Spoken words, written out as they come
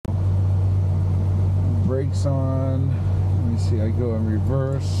brakes on. Let me see, I go in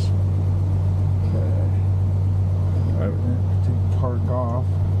reverse. Okay. Take park off.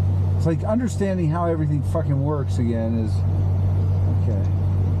 It's like understanding how everything fucking works again is... Okay.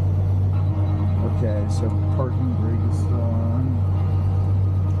 Okay, so parking brake is on.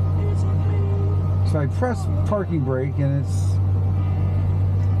 So I press parking brake and it's...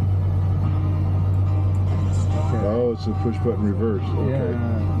 Okay. Oh, it's a push button reverse. Okay.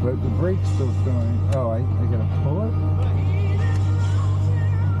 Yeah, but the brake's still going. Oh, I gotta pull it?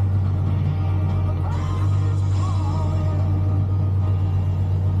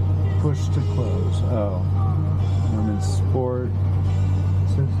 Push to close. Oh. I'm in sport. It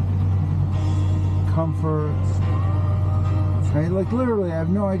says comfort. Like literally, I have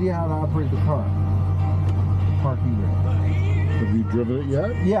no idea how to operate the car. Parking brake. Have you driven it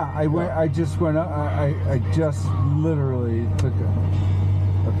yet? Yeah, I just went up. I just literally took it.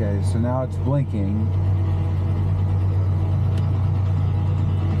 Okay, so now it's blinking.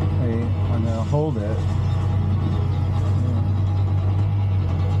 I'm gonna hold it.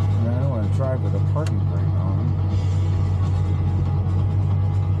 I don't want to drive with a parking brake on.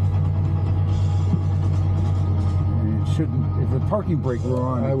 Shouldn't, if the parking brake were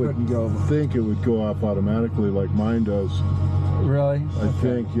on, I would think it would go off automatically like mine does. Really? I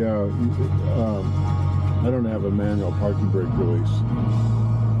think, yeah. I don't have a manual parking brake release.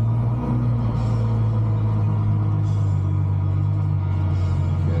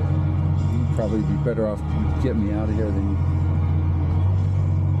 Okay. You'd probably be better off getting me out of here than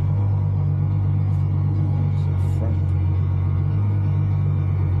front.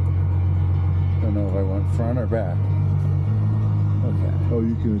 Don't know if I want front or back. Okay. Oh,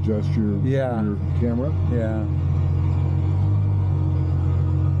 you can adjust your camera? Yeah.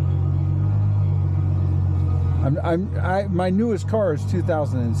 My newest car is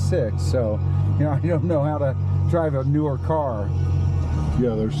 2006, so you know I don't know how to drive a newer car.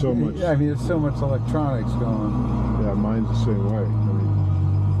 Yeah, there's so much. I mean, there's so much electronics going. Yeah, mine's the same way.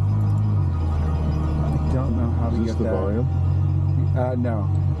 I don't know how to get that. Is this the volume? No.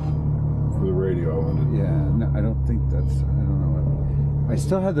 For the radio, I wanted. Yeah, no, I don't think that's. I don't know. I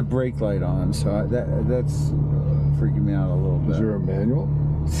still had the brake light on, so that's freaking me out a little bit. Is there a manual?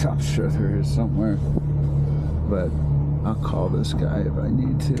 I'm sure there is somewhere, but I'll call this guy if I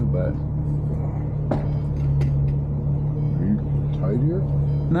need to. But are you tight here?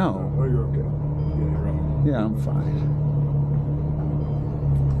 No. Oh, you're okay. Yeah, you're right. Yeah, I'm fine.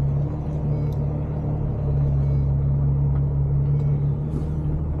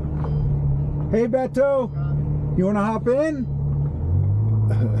 Hey, Beto, you want to hop in?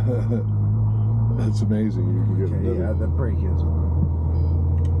 That's amazing. You can get okay, yeah, the brake is on.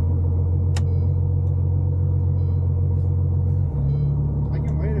 I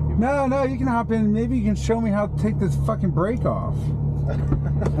can wait if you No, you can hop in. Maybe you can show me how to take this fucking brake off.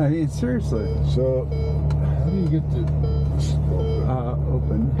 I mean, seriously. So, how do you get to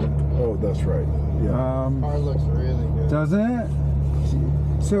open? Oh, that's right. Yeah. car looks really good. Doesn't it?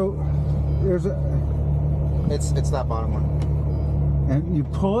 So, there's a... It's that bottom one. And you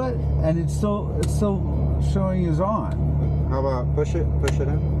pull it, and it's still showing is on. How about push it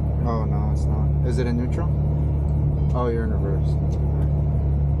in? Oh no, it's not. Is it in neutral? Oh, you're in reverse.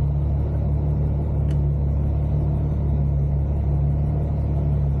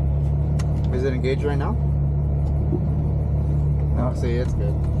 Is it engaged right now? Oh, see, it's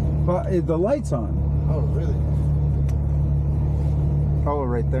good. But the light's on. Oh, really? Oh,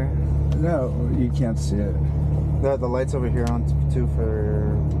 right there. No, you can't see it. The light's over here on too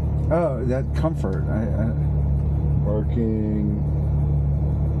for... Oh, that comfort. Parking.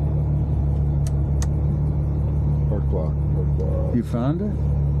 Park lock. You found it?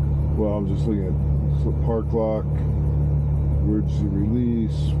 Well, I'm just looking at park lock, emergency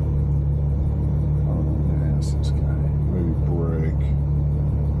release. Oh, I'm gonna ask this guy. Maybe brake.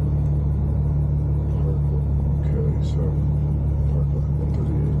 Okay, so park lock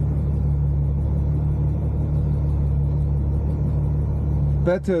 138.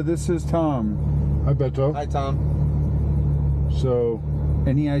 Beto, this is Tom. Hi, Beto. Hi, Tom. So,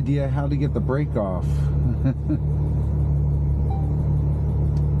 any idea how to get the brake off?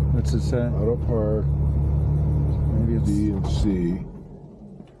 What's it say? auto park. Maybe it's B and C.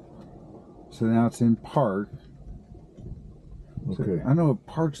 So now it's in park. Okay. So, I know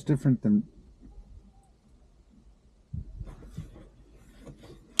park's different than.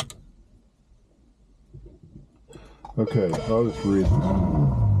 Okay, I'll just read this.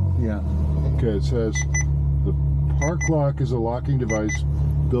 Yeah. Okay, it says the park lock is a locking device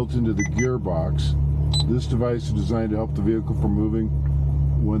built into the gearbox. This device is designed to help the vehicle from moving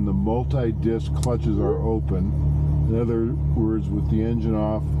when the multi-disc clutches are open. In other words, with the engine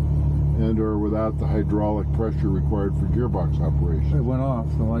off and or without the hydraulic pressure required for gearbox operation. It went off.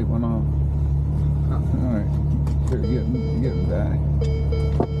 The light went off. All right. Here, get back.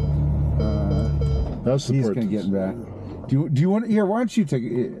 That's the He's part gonna that's- get back. Do you want here? Why don't you take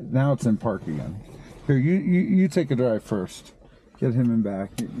it? Now it's in park again. Here, you take a drive first. Get him in back.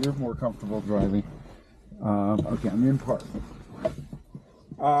 You're more comfortable driving. Okay, I'm in park.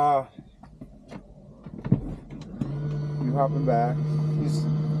 You hopping back? He's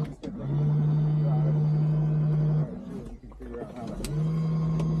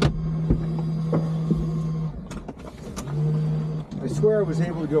I swear I was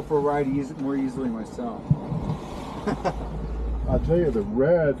able to go for a ride more easily myself. I'll tell you, the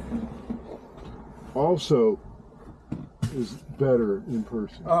red also is better in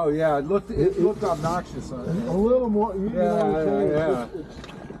person. Oh yeah, it looked obnoxious. A little more. You know what I'm saying? Yeah.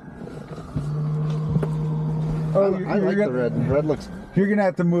 Oh, I like the red. The red looks. You're gonna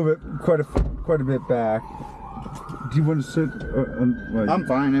have to move it quite a bit back. Do you want to sit? I'm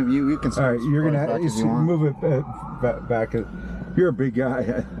fine. If you can. All right, you're gonna back if you want. move it back. You're a big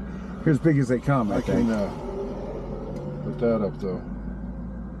guy. You're as big as they come. I think. can put that up though.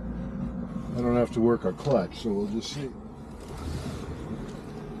 I don't have to work a clutch, so we'll just see.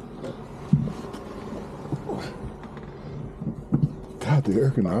 God, the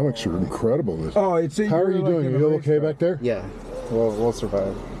ergonomics are incredible. Oh, it's. How are you doing? Are you okay back there? Yeah. We'll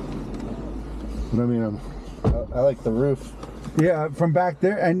survive. But I mean, I like the roof. Yeah, from back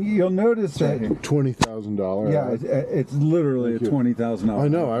there, and you'll notice that. $20,000. Yeah, it's literally Thank you. $20,000. I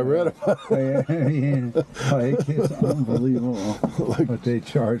know. I read about it. Like it's unbelievable Like- what they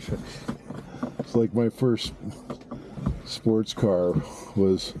charge. It's like my first sports car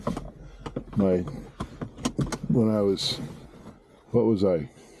was when I was, what was I,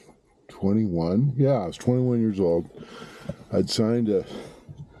 21? Yeah, I was 21 years old. I'd signed a,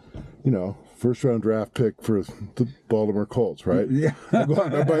 first round draft pick for the Baltimore Colts, right? Yeah. I go out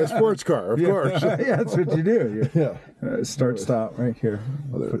and I buy a sports car, of course. Yeah, that's what you do. Yeah. Start, stop right here.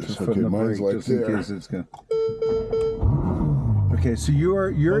 Oh, there Put it your is. foot Okay, in the mine's brake like just in there. case it's gonna. Okay, so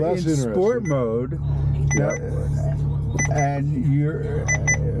you're Well, in that's sport mode, Yeah. and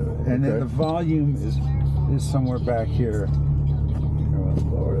then Okay. the volume is somewhere back here. I'll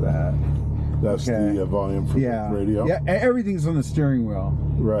lower that. That's Okay. the volume for Yeah, the radio. yeah. Everything's on the steering wheel.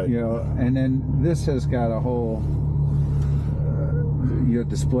 Right. And then this has got a whole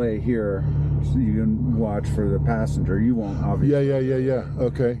display here, so you can watch for the passenger. You won't, obviously. Yeah.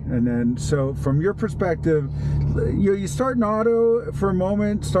 Okay. And then, so from your perspective, you start in auto for a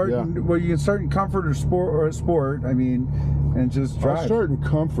moment. Well, you can start in comfort or sport. I mean, and just drive. I'll start in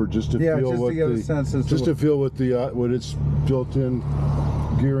comfort just to feel just what to get a sense as just to to feel what what its built-in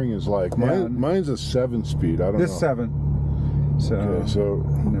gearing is like. Yeah. Mine's a 7-speed. I don't know. This 7. So, Okay, so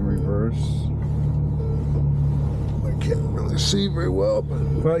and then reverse. I can't really see very well, but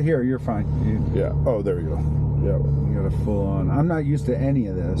Well, here you're fine. yeah. Oh, there we go. Yeah. You got a full on. I'm not used to any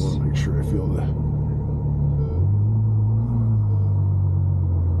of this. I'll make sure I feel the.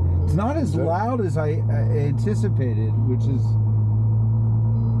 It's not as loud as I anticipated, which is.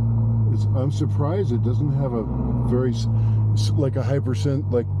 I'm surprised it doesn't have a very like a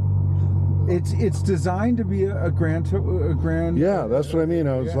like. It's designed to be a grand. Yeah, that's what I mean.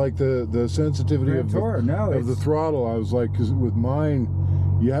 I was Yeah. like the sensitivity Grand Tour. No, of the it's- throttle. I was like, because with mine,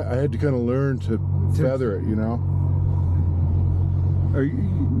 I had to kind of learn to feather it, Are you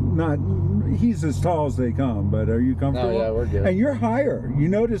not? He's as tall as they come, but are you comfortable? No, yeah, we're good. And you're higher. You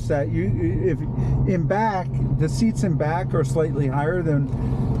notice that if in back, the seats in back are slightly higher than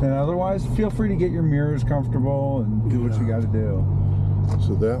otherwise. Feel free to get your mirrors comfortable and do what you got to do.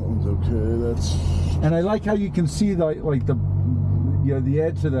 So that one's okay. That's And I like how you can see the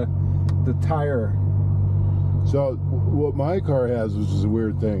edge of the tire. so. What my car has, which is a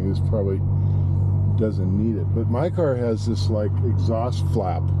weird thing, this probably doesn't need it, but my car has this like exhaust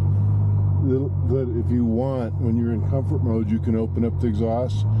flap that if you want, when you're in comfort mode, you can open up the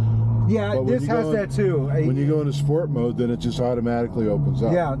exhaust. Yeah, But when this you has go that too. When you go into sport mode, then it just automatically opens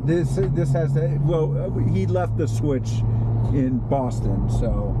up. Yeah, this has that. Well, he left the switch in Boston,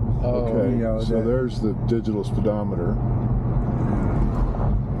 so. Okay. So that- there's the digital speedometer.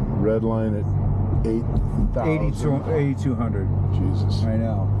 Red line at 8,000. 8,200. Jesus. I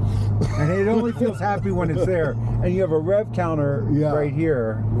know. And it only feels happy when it's there. And you have a rev counter Yeah. right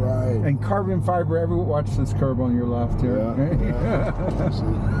here. Right. And carbon fiber. Watch this curb on your left here. Yeah.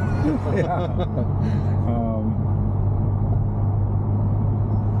 Yeah.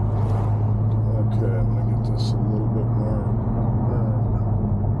 Okay, I'm gonna get this a little bit more.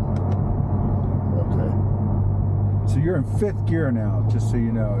 So you're in 5th gear now, just so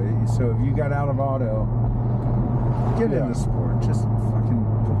you know. So if you got out of auto, get into sport. Just fucking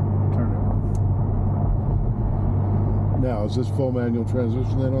turn it on. Now, is this full manual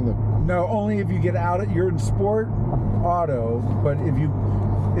transmission then on the? No, only if you get out. You're in sport, auto. But if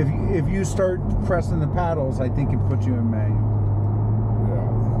you start pressing the paddles, I think it puts you in manual. Yeah.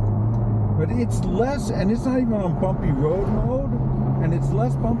 But it's less, and it's not even on bumpy road mode, and it's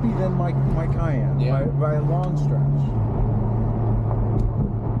less bumpy than my Cayenne by a long stretch.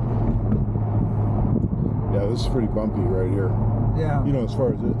 Yeah, this is pretty bumpy right here. Yeah. You know, as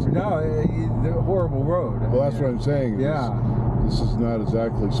far as it's. No, the horrible road. Well, that's what I'm saying. Yeah. This is not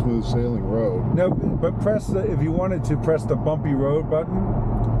exactly smooth sailing road. No, but if you wanted to press the bumpy road button.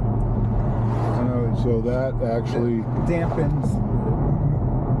 So that actually dampens.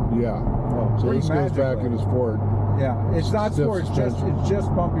 Yeah. Well, so this goes back into sport. Yeah, it's not sport. It's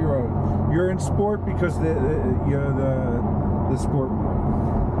just bumpy road. You're in sport because the sport mode.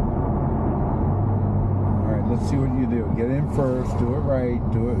 All right, let's see what you do. Get in first. Do it right.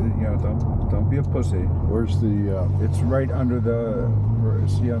 Do it. Don't be a pussy. Where's the? It's right under the.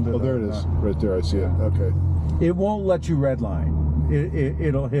 See under. Oh, there it is. Right there. I see it. Okay. It won't let you redline.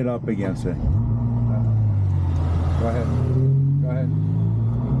 It'll hit up against it. Go ahead. Go ahead.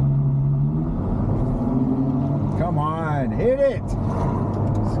 Come on, hit it!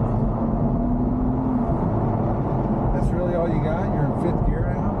 That's really all you got? You're in 5th gear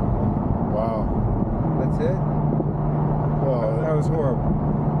now? Wow. That's it? Well, that was horrible.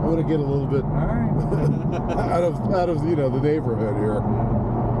 I'm gonna get a little bit out of the neighborhood here.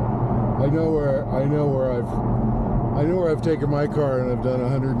 I know where I've taken my car and I've done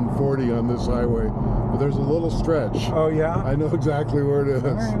 140 on this highway, but there's a little stretch. Oh yeah? I know exactly where it is.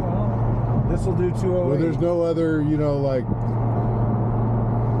 All right, well, this will do 208. Where there's no other, like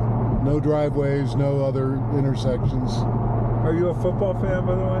no driveways, no other intersections. Are you a football fan,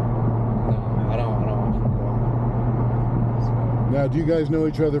 by the way? No, I don't watch football. Now, do you guys know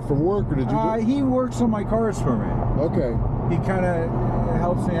each other from work, or did you? He works on my cars for me. Okay. He kind of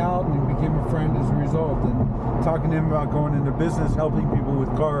helps me out, and he became a friend as a result. And talking to him about going into business, helping people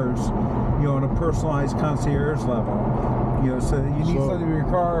with cars, on a personalized concierge level. So that you need something in your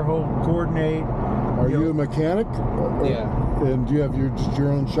car, he'll coordinate. Are you a mechanic? Yeah. And do you have just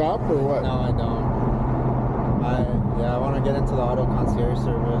your own shop or what? No, I don't. I want to get into the auto concierge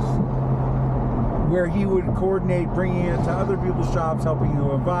service. Where he would coordinate bringing it to other people's shops, helping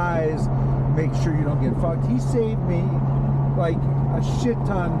you advise, make sure you don't get fucked. He saved me like a shit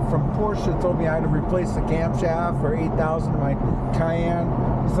ton from Porsche. Told me I had to replace the camshaft for $8,000 in my Cayenne.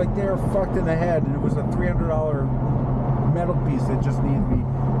 It's like they were fucked in the head, and it was a $300 metal piece that just needed to be,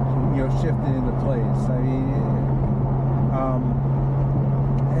 shifted into place. I mean,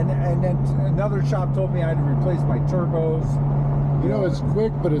 and then another shop told me I had to replace my turbos. It's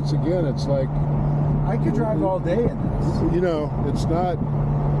quick, but it's like I could drive all day in this. It's not.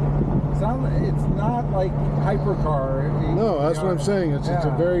 It's not like hypercar. No, that's what I'm saying. It's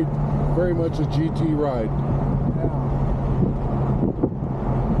a very, very much a GT ride.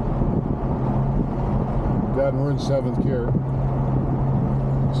 God, we're in 7th gear.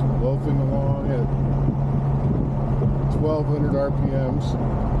 Just loafing along at 1,200 RPMs.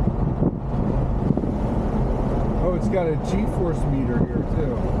 Oh, it's got a G-force meter here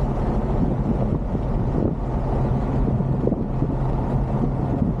too.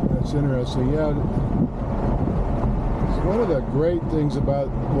 That's interesting. Yeah. One of the great things about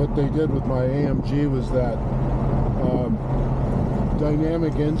what they did with my AMG was that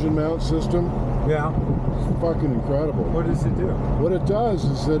dynamic engine mount system. Yeah. It's fucking incredible. What does it do? What it does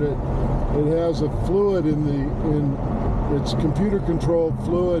is that it has a fluid in its computer controlled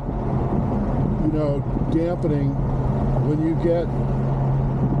fluid, dampening when you get,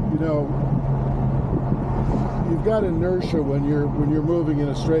 you've got inertia when you're moving in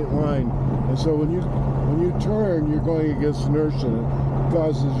a straight line, and so when you turn, you're going against inertia, and it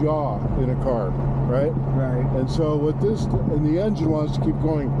causes yaw in a car, right? Right. And so and the engine wants to keep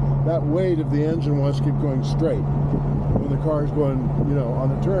going. That weight of the engine wants to keep going straight when the car's going, on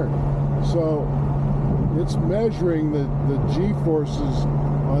the turn. So it's measuring the G-forces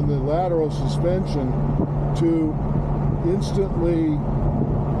on the lateral suspension to instantly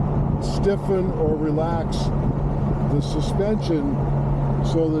stiffen or relax the suspension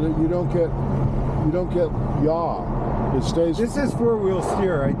so that you don't get yaw. It stays. This is 4-wheel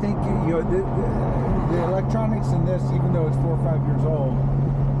steer. I think the electronics in this, even though it's 4 or 5 years old,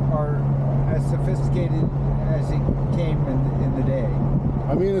 are as sophisticated as it came in the day.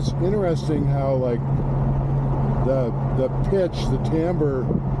 I mean, it's interesting how the pitch, the timbre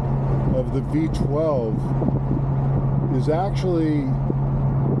of the V12 is actually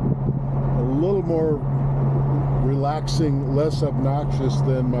a little more relaxing, less obnoxious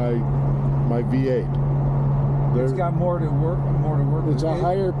than my V8. It's got more to work It's with. a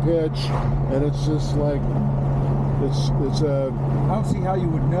higher pitch, and it's just like it's a. I don't see how you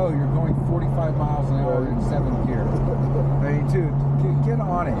would know you're going 45 miles an hour in 7th gear. I mean, dude, get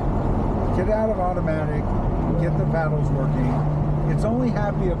on it. Get out of automatic. Get the paddles working. It's only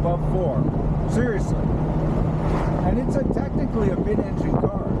happy above 4. Seriously. And it's technically a mid-engine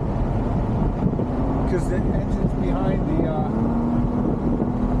car. Because the engine's behind the...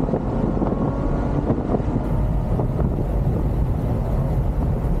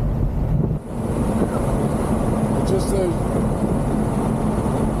 Just it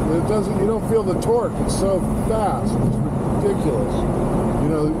doesn't. You don't feel the torque. It's so fast. It's ridiculous. You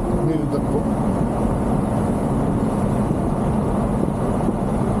know. I mean,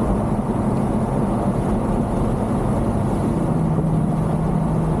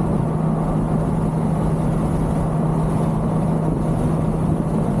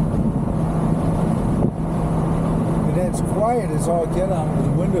 And it's quiet as all get out with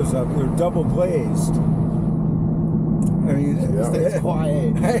the windows up. They're double glazed. I mean, It's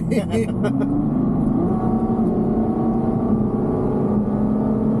quiet.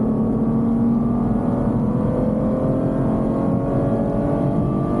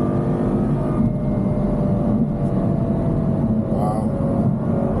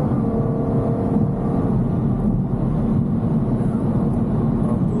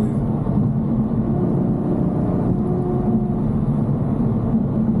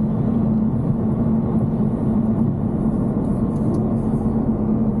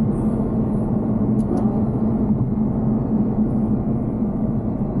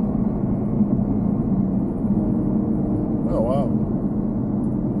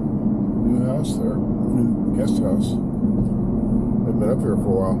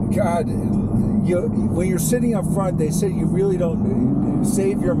 God, when you're sitting up front, they say you really don't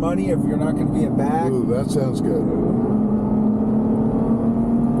save your money if you're not going to be in back. Ooh, that sounds good.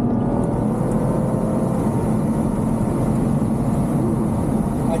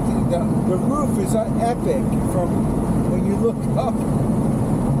 I think the roof is epic from when you look up.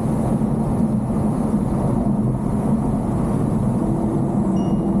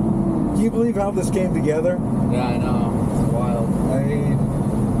 Can you believe how this came together? Yeah, I know. It's wild. I mean,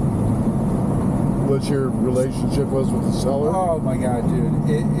 what your relationship was with the seller? oh my God, dude!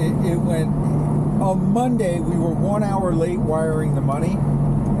 It went. On Monday, we were 1 hour late wiring the money,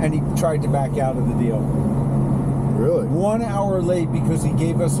 and he tried to back out of the deal. Really? 1 hour late because he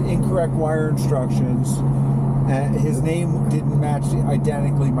gave us incorrect wire instructions. His name didn't match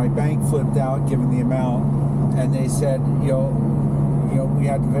identically. My bank flipped out given the amount, and they said, we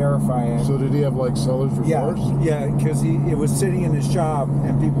had to verify it. So did he have like seller's remorse? Yeah, because it was sitting in his shop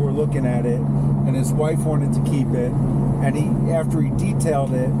and people were looking at it, and his wife wanted to keep it, and after he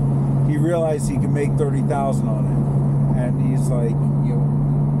detailed it, he realized he could make $30,000 on it, and he's like,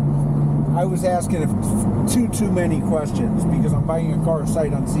 I was asking too many questions because I'm buying a car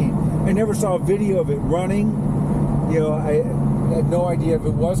sight unseen. I never saw a video of it running. I had no idea if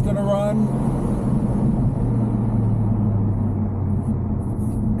it was going to run.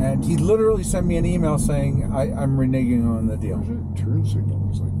 And he literally sent me an email saying, I'm reneging on the deal. Where's that turn signal?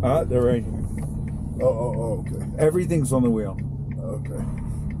 It's like, They're right here. oh, okay. Everything's on the wheel. Okay.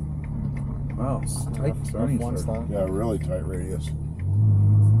 Wow, it's tight turning circle. Yeah, really tight radius.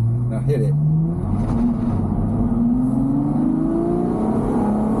 Now hit it.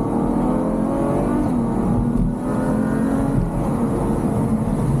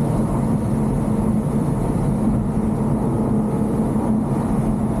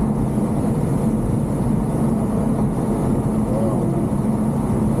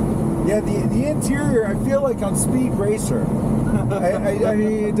 Yeah, the interior, I feel like on Speed Racer. I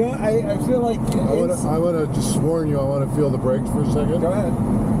mean, I feel like... I want to just warn you, I want to feel the brakes for a second. Go ahead.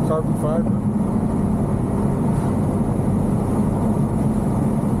 Carbon fiber.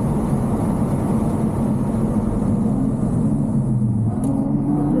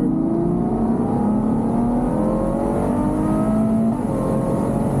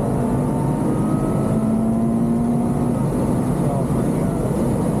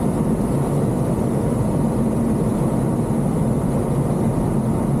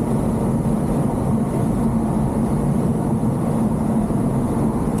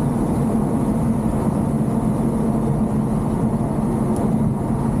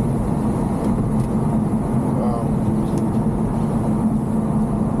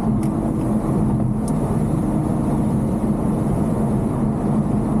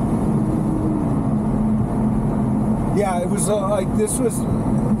 Yeah, it was like this was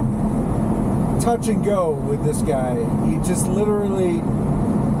touch and go with this guy. He just literally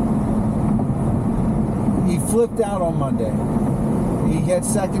he flipped out on Monday. He had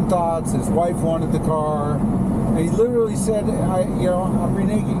second thoughts. His wife wanted the car, and he literally said, I'm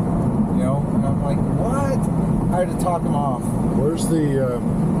reneging." You know, and I'm like, "What?" I had to talk him off. Where's the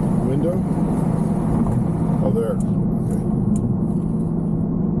window? Oh, there. Okay.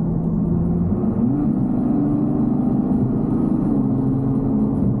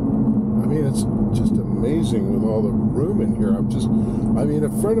 I mean, it's just amazing with all the room in here. A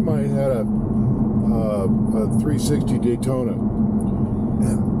friend of mine had a 360 Daytona,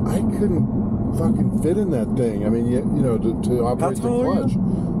 and I couldn't fucking fit in that thing. I mean, to operate the clutch.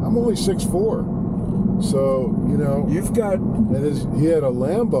 I'm only 6'4", so You've got. And he had a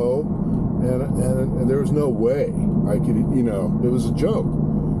Lambo, and there was no way I could. It was a joke.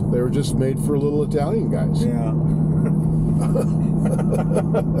 They were just made for little Italian guys. Yeah.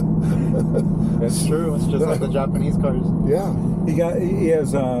 That's true. It's just like the Japanese cars. Yeah. He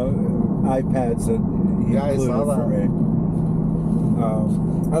has iPads that he Yeah, I included saw for that. me.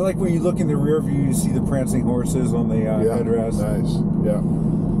 I like when you look in the rear view, you see the prancing horses on the headrest. Nice. Yeah.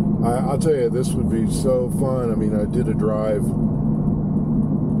 I'll tell you, this would be so fun. I mean, I did a drive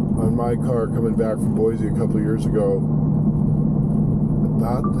on my car coming back from Boise a couple of years ago.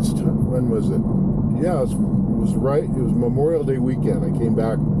 About this time, when was it? Yeah, it was right. It was Memorial Day weekend. I came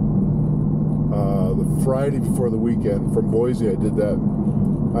back the Friday before the weekend from Boise. I did that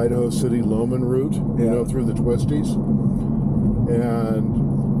Idaho City Loman route, through the twisties. And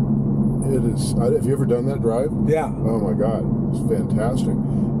it is. Have you ever done that drive? Yeah. Oh my God, it's fantastic.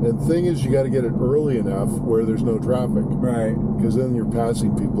 And the thing is, you got to get it early enough where there's no traffic, Right. because then you're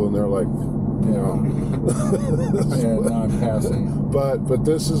passing people, and they're like, Yeah, not passing. But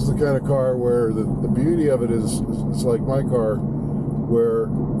this is the kind of car where the beauty of it is, it's like my car, where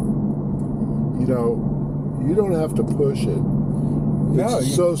you don't have to push it.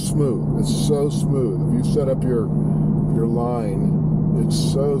 It's so smooth. It's so smooth. If you set up your line, it's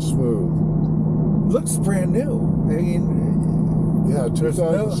so smooth. Looks brand new. I mean, Yeah,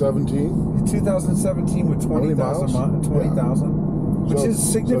 2017. 2017 with 20,000 miles, 20,000, which is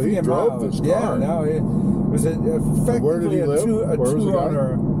significant. So he drove mileage. this car. Yeah, no, it was Where did he effectively live? a Where was the guy?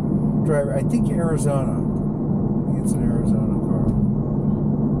 two-owner driver. I think Arizona. I think it's an Arizona car.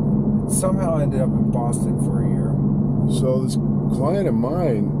 It somehow ended up in Boston for a year. So this client of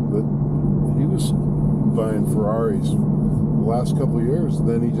mine, that he was buying Ferraris the last couple of years, and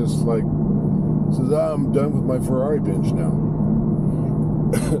then he just says, "I'm done with my Ferrari binge now."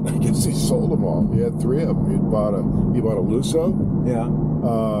 I guess he sold them all. He had 3 of them. He bought a Lusso. Yeah.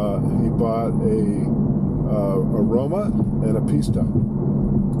 He bought a Roma and a Pista.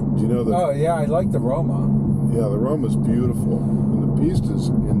 Do you know that? Oh yeah, I like the Roma. Yeah, the Roma's beautiful, and the Pista's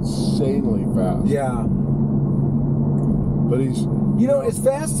insanely fast. Yeah. But he's as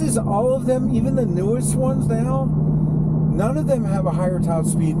fast as all of them, even the newest ones now, none of them have a higher top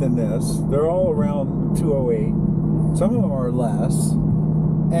speed than this. They're all around 208. Some of them are less.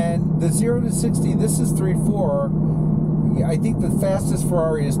 And the 0 to 60, this is 3.4. I think the fastest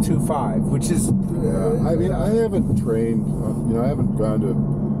Ferrari is 2.5, which is. I mean, I haven't trained. I haven't gone to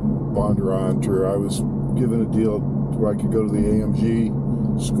Bondurant, or I was given a deal where I could go to the AMG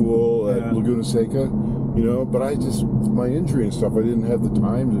school at Laguna Seca. But I just, my injury and stuff, I didn't have the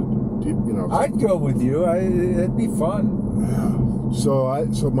time to. I'd go with you. It'd be fun. Yeah.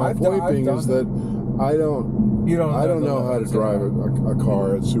 So my point being is that I don't. I don't know how to drive a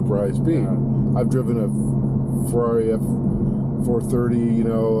car at super high speed. Yeah. I've driven a Ferrari F430,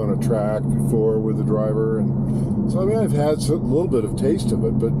 on a track before with a driver, and so I mean I've had a little bit of taste of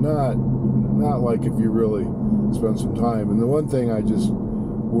it, but not like if you really spend some time. And the one thing I just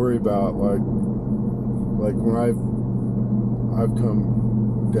worry about, like when I've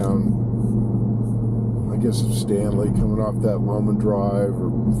come down, I guess of Stanley, coming off that Loman Drive or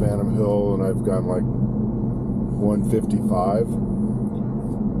Phantom Hill, and I've gone 155,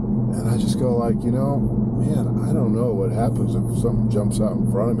 and I just go man, I don't know what happens if something jumps out in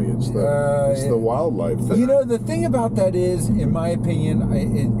front of me. It's the wildlife thing. The thing about that is, in my opinion,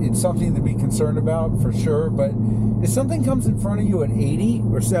 it's something to be concerned about for sure, but if something comes in front of you at 80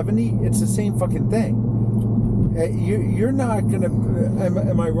 or 70, it's the same fucking thing. You're not gonna.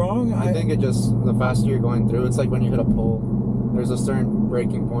 Am I wrong? I think the faster you're going through, it's like when you hit a pole. There's a certain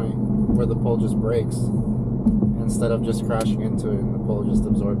breaking point where the pole just breaks, instead of just crashing into it, and the pole just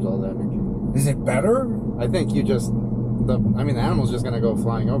absorbs all the energy. Is it better? I think the animal's just gonna go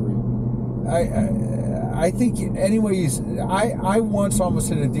flying over you. I think, anyways, I once almost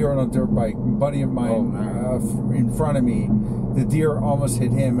hit a deer on a dirt bike. A buddy of mine in front of me, the deer almost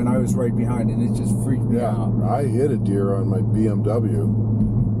hit him, and I was right behind, and it just freaked me out. I hit a deer on my BMW.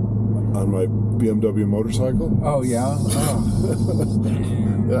 On my BMW motorcycle. Oh, yeah? Oh.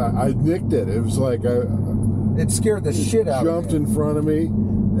 Yeah, I nicked it. It was like it scared the shit out of me. Jumped in front of me,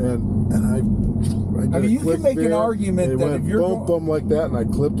 and I mean, you can make an argument that if you're bump like that, and I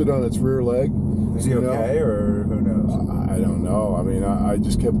clipped it on its rear leg. Is he okay, or who knows? I don't know. I mean, I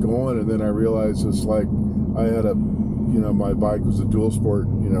just kept going, and then I realized it's like I had my bike was a dual sport,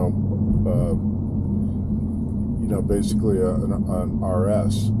 basically an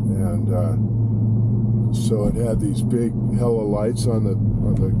RS, and so it had these big hella lights on the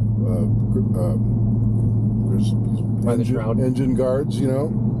engine guards,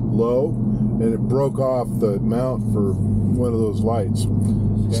 low, and it broke off the mount for one of those lights.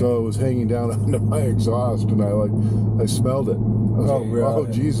 Okay. So it was hanging down onto my exhaust, and I smelled it. I was really? Oh,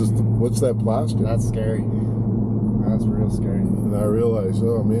 Jesus, what's that plastic? That's scary. That's real scary. And I realized,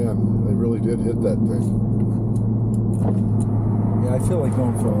 oh man, they really did hit that thing. Yeah, I feel like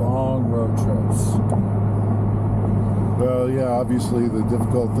going for long road trips. Well, yeah, obviously the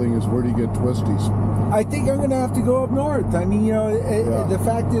difficult thing is where do you get twisties? I think I'm going to have to go up north. I mean, the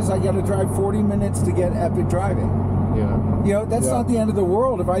fact is I got to drive 40 minutes to get epic driving. Yeah. That's not the end of the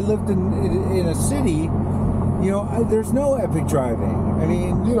world. If I lived in a city, there's no epic driving. I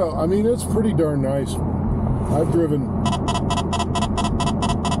mean... it's pretty darn nice. I've driven...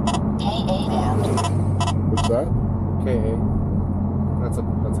 What's that? Okay. That's a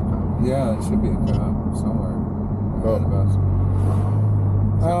cop. Yeah, it should be a cop somewhere.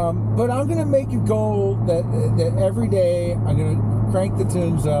 But I'm going to make a goal that every day I'm going to crank the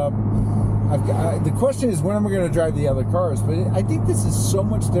tunes up. The question is, when am I going to drive the other cars? But I think this is so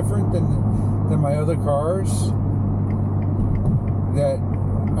much different than my other cars that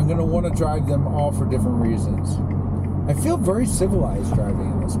I'm going to want to drive them all for different reasons. I feel very civilized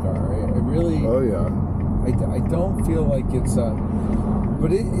driving in this car. I really... Oh, yeah. I don't feel like it's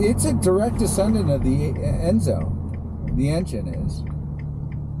but it's a direct descendant of the Enzo. The engine is.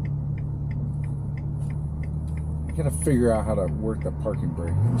 I gotta figure out how to work the parking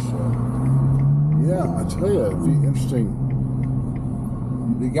brake and shit. Yeah, I tell you, it'd be interesting.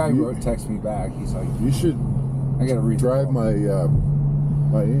 The guy who texted me back. He's like, you should. I gotta drive my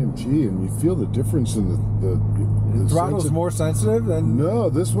AMG, and you feel the difference in the throttle's more sensitive than... No,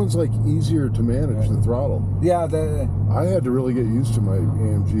 this one's like easier to manage the throttle. Yeah, I had to really get used to my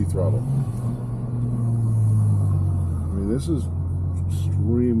AMG throttle. I mean, this is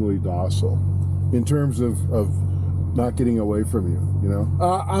extremely docile in terms of not getting away from you.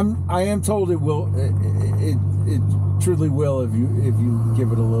 I am told it will. It truly will if you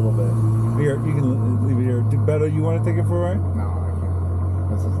give it a little bit. Here, you can leave it here. Beto, you want to take it for a ride? No, I can't.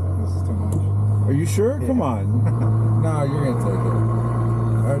 This is too much. Are you sure? Yeah. Come on. No, you're gonna take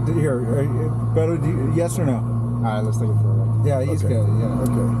it. Here, Beto, yes or no? All right, let's take it for a ride. Yeah, he's good. Yeah.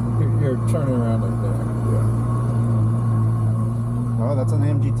 Okay. Here, turn it around like that. Yeah. Oh, that's an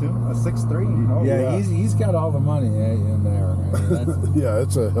AMG too. A 6.3. Oh, yeah, he's got all the money in there. Yeah,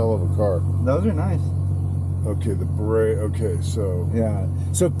 it's a hell of a car. Those are nice. Okay, the brake. Okay, so yeah.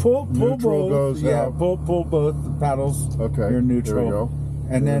 So pull neutral both. Goes out. Pull both the pedals. Okay. You're neutral. There we go.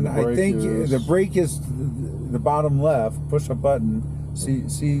 And then I think the brake is the bottom left. Push a button.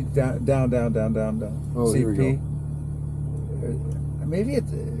 See down. Oh, CP. here we go. Maybe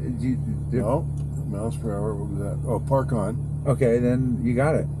it's no miles per hour. What was that? Oh, park on. Okay, then you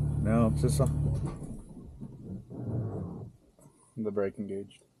got it. No, it's just the brake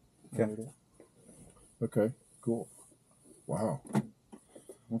engaged. Okay. Okay. Cool. Wow.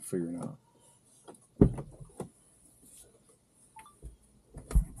 We'll figure it out.